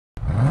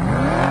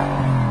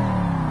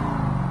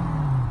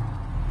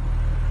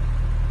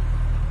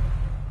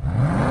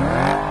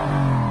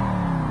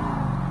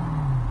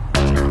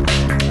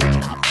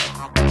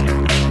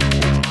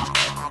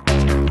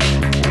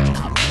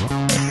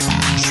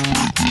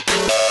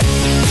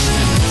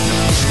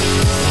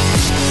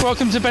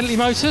Welcome to Bentley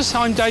Motors.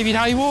 I'm David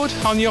Hayward.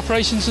 I'm the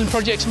Operations and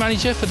Projects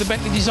Manager for the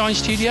Bentley Design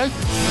Studio.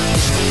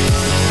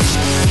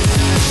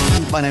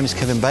 My name is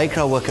Kevin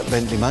Baker. I work at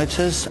Bentley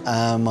Motors.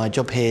 My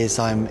job here is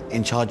I'm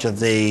in charge of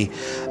the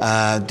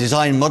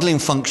design modelling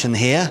function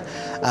here,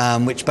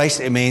 which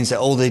basically means that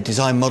all the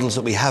design models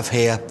that we have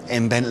here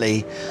in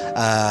Bentley,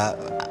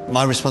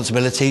 my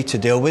responsibility to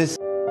deal with.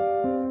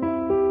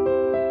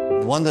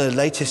 One of the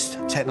latest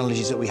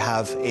technologies that we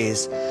have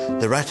is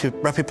the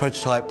rapid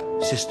prototype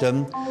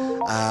system,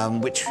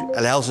 which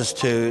allows us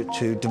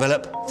to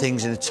develop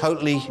things in a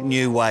totally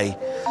new way.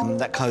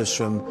 That goes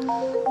from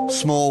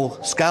small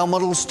scale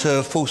models to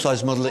a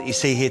full-size model that you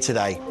see here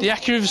today. The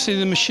accuracy of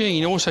the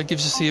machine also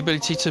gives us the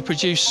ability to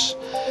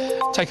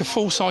take a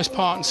full-size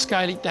part and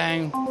scale it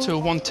down to a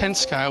 1/10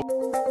 scale.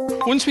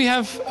 Once we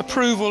have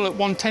approval at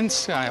 1/10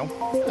 scale,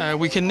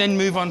 we can then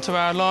move on to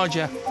our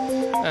larger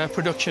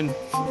production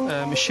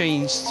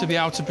machines to be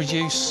able to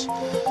produce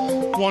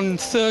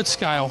 1/3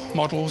 scale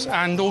models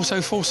and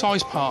also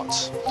full-size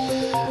parts.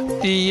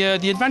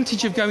 The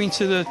advantage of going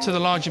to the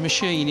larger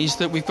machine is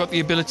that we've got the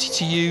ability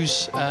to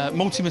use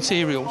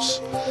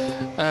multi-materials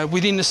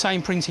within the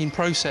same printing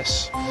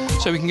process.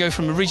 So we can go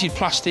from a rigid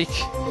plastic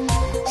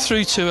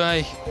through to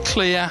a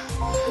clear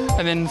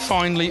and then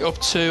finally up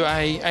to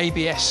a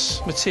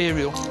ABS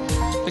material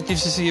that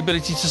gives us the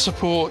ability to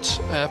support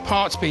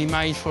parts being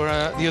made for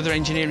the other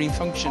engineering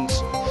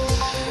functions.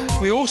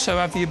 We also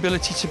have the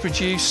ability to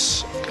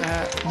produce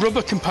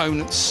rubber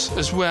components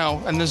as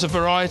well, and there's a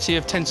variety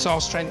of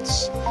tensile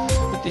strengths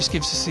that this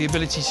gives us the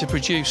ability to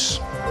produce.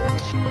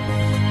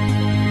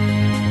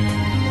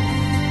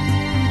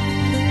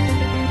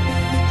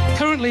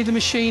 Currently the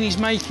machine is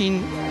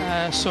making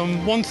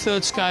some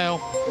 1/3 scale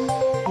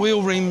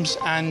wheel rims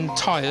and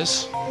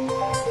tyres.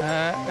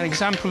 An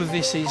example of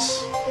this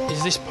is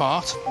this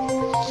part.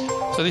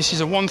 So this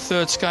is a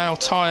 1/3 scale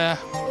tyre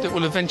that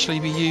will eventually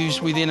be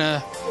used within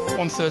a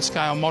 1/3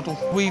 scale model.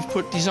 We've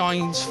put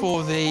designs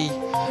for the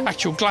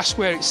actual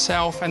glassware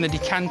itself and the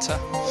decanter.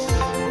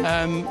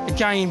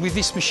 Again, with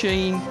this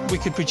machine, we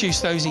could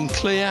produce those in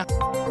clear.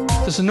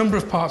 There's a number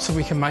of parts that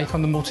we can make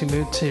on the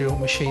multi-material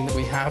machine that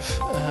we have.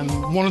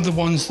 One of the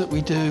ones that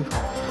we do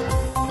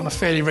on a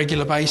fairly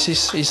regular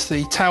basis is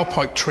the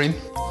tailpipe trim.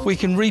 We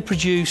can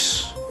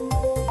reproduce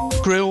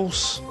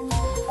grills,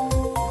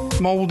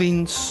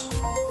 mouldings,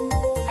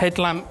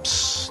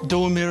 headlamps,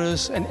 door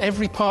mirrors, and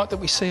every part that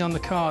we see on the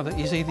car that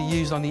is either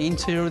used on the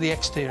interior or the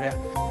exterior,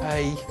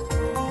 a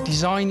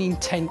design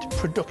intent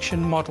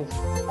production model.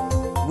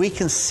 We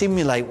can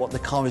simulate what the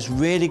car is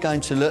really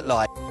going to look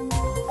like.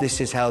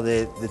 This is how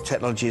the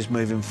technology is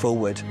moving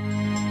forward.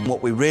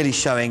 What we're really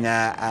showing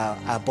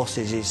our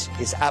bosses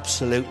is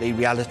absolutely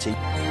reality.